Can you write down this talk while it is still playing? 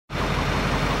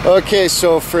Okay,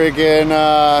 so friggin'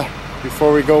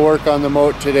 before we go work on the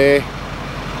moat today,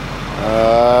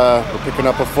 we're picking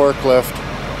up a forklift.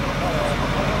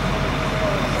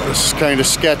 This is kind of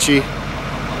sketchy.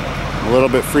 I'm a little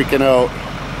bit freaking out.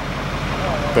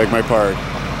 Beg my pardon.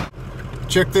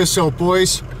 Check this out,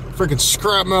 boys. Freaking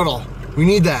scrap metal. We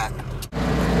need that.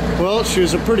 Well, she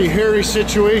was a pretty hairy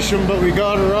situation, but we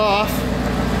got her off.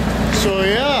 So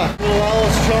yeah, little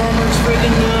allis-chalmers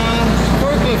friggin'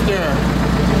 forklift there.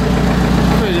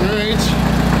 Friggin' right.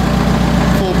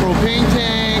 Full propane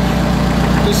tank,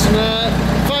 this and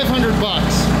that. 500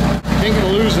 bucks. Ain't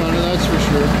gonna lose on it, that's for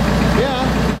sure.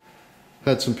 Yeah.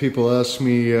 Had some people ask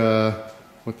me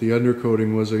what the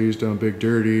undercoating was I used on Big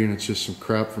Dirty, and it's just some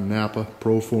crap from Napa,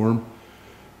 Proform.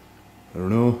 I don't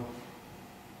know.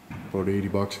 About 80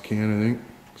 bucks a can, I think.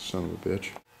 Son of a bitch.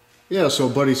 Yeah, so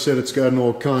buddy said it's got an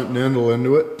old Continental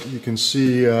into it. You can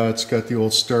see it's got the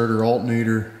old starter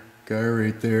alternator guy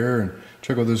right there. And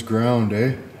check out this ground,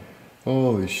 eh?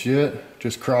 Holy shit.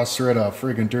 Just cross-thread a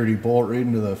friggin' dirty bolt right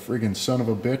into the friggin' son of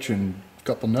a bitch and a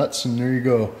couple nuts, and there you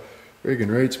go.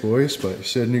 Friggin' rates, boys. But he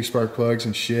said new spark plugs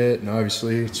and shit, and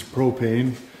obviously it's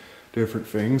propane, different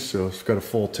things. So it's got a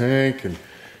full tank, and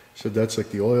said that's like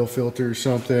the oil filter or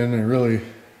something. I really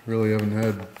haven't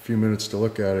had a few minutes to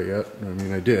look at it yet. I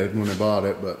mean, I did when I bought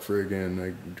it, but friggin',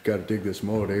 I gotta dig this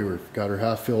moat, eh? We've got her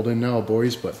half filled in now,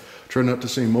 boys, but try not to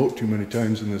say moat too many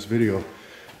times in this video.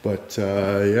 But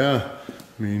yeah,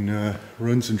 I mean,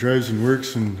 runs and drives and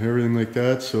works and everything like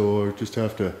that, so I just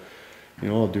have to, you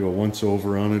know, I'll do a once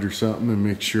over on it or something and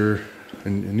make sure,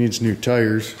 and it needs new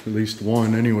tires, at least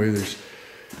one anyway. There's,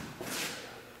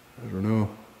 I don't know,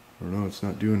 it's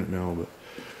not doing it now, but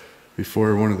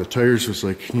before one of the tires was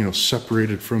like, you know,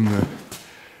 separated from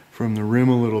the rim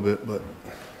a little bit, but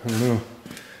I don't know.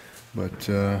 But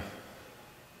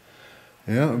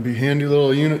yeah, it would be a handy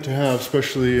little unit to have,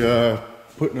 especially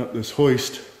putting up this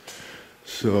hoist.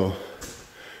 So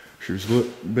she was a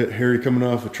little bit hairy coming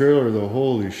off the trailer though,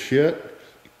 holy shit.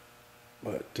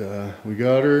 But we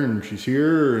got her and she's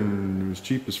here, and it was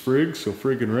cheap as frig, so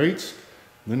friggin' rates.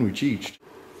 And then we cheeched.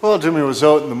 Well, Jimmy was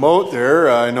out in the moat there.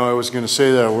 I know I was going to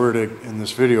say that word in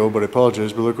this video, but I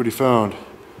apologize. But look what he found.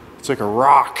 It's like a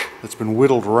rock that's been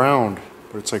whittled around,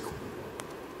 but it's like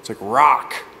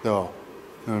rock though.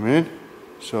 You know what I mean?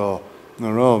 So I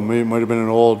don't know. Maybe it might have been an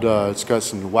old. It's got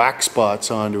some wax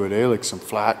spots onto it, eh? Like some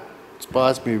flat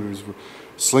spots. Maybe it was a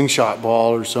slingshot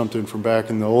ball or something from back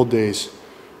in the old days.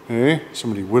 Eh?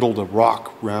 Somebody whittled a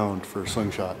rock round for a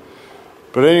slingshot.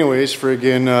 But anyways,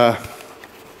 friggin'.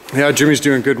 Yeah, Jimmy's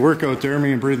doing good work out there.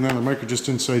 Me and breathing on the mic are just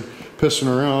inside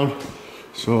pissing around.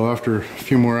 So after a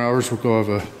few more hours, we'll go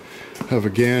have a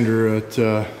gander at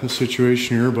the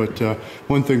situation here. But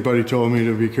one thing Buddy told me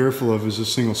to be careful of is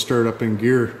this thing will start up in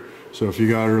gear. So if you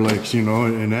got her like, you know,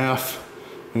 in F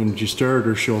and you start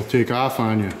her, she'll take off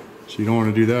on you. So you don't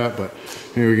want to do that. But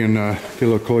here we can get a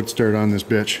little cold start on this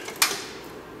bitch.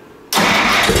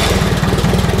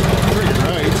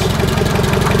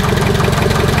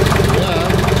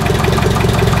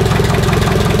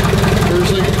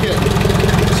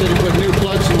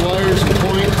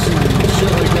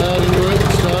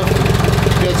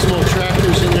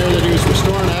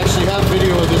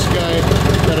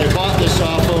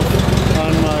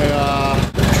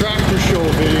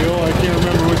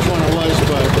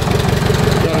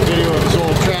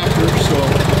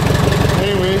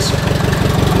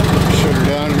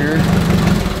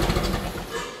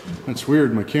 It's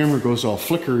weird, my camera goes all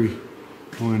flickery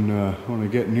when I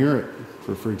get near it,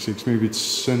 for frig's sakes. Maybe it's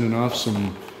sending off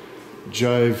some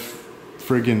jive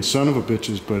friggin' son of a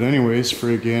bitches, but anyways,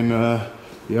 friggin'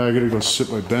 yeah, I gotta go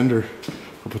sit by Bender.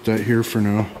 I'll put that here for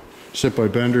now. Sit by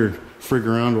Bender and frig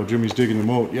around while Jimmy's digging the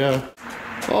moat, yeah.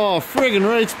 Oh, friggin'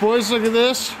 rights, boys, look at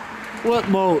this. What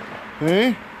moat,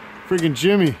 eh? Friggin'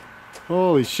 Jimmy.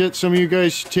 Holy shit, some of you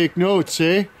guys should take notes,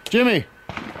 eh? Jimmy,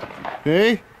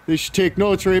 eh? They should take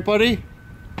notes, right, buddy?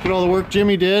 Look at all the work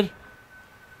Jimmy did.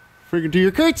 Friggin' do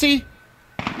your curtsy.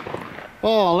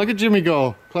 Oh, look at Jimmy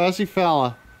go. Classy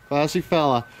fella. Classy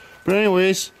fella. But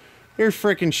anyways, they're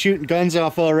frickin' shooting guns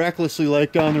off all recklessly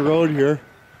like down the road here.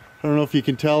 I don't know if you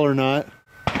can tell or not.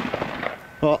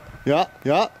 Oh, yeah,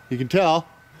 you can tell.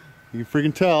 You can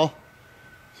friggin' tell.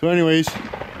 So anyways,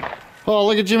 oh,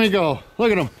 look at Jimmy go.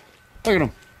 Look at him. Look at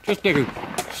him. Just digging.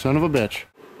 Son of a bitch.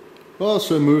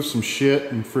 Also moved some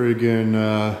shit and friggin'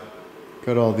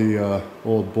 got all the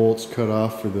old bolts cut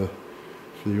off for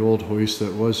the old hoist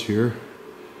that was here.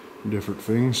 Different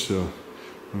things, so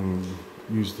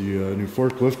use the new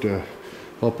forklift to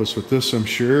help us with this, I'm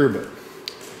sure, but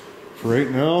for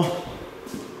right now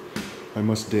I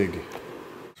must dig.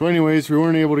 So anyways, we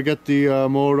weren't able to get the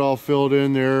mold all filled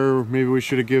in there. Maybe we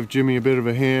should have given Jimmy a bit of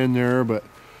a hand there, but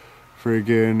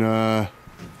friggin',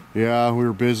 yeah, we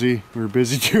were busy. We were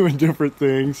busy doing different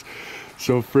things.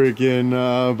 So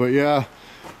friggin', but yeah,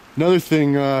 another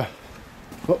thing, oh,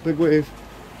 big wave.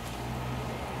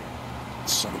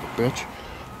 Son of a bitch.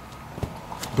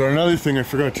 But another thing I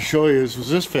forgot to show you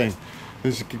was this thing.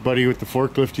 This buddy with the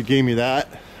forklift, he gave me that.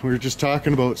 We were just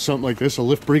talking about something like this. I'll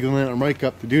lift bringing that mic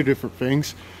up to do different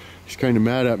things. He's kind of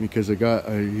mad at me because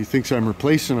he thinks I'm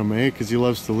replacing him, eh? Because he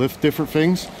loves to lift different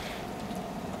things.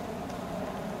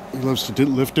 He loves to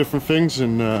lift different things,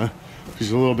 and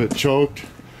he's a little bit choked.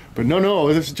 But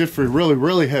no, this is just for really,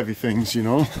 really heavy things, you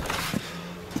know.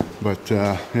 But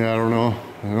yeah, I don't know.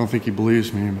 I don't think he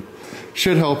believes me. But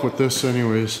should help with this,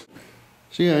 anyways.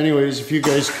 So yeah, anyways, if you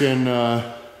guys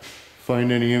can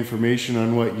find any information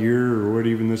on what year or what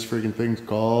even this friggin' thing's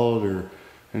called or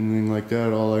anything like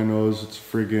that, all I know is it's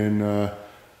friggin'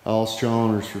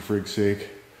 allis-chalmers, for frig's sake.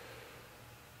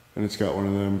 And it's got one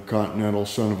of them Continental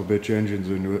son of a bitch engines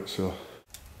into it, so.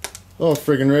 Oh,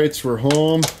 friggin' rights, we're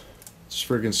home. It's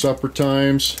friggin' supper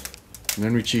times. And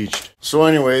then we cheeched. So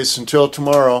anyways, until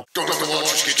tomorrow. Don't let the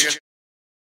vultures get you.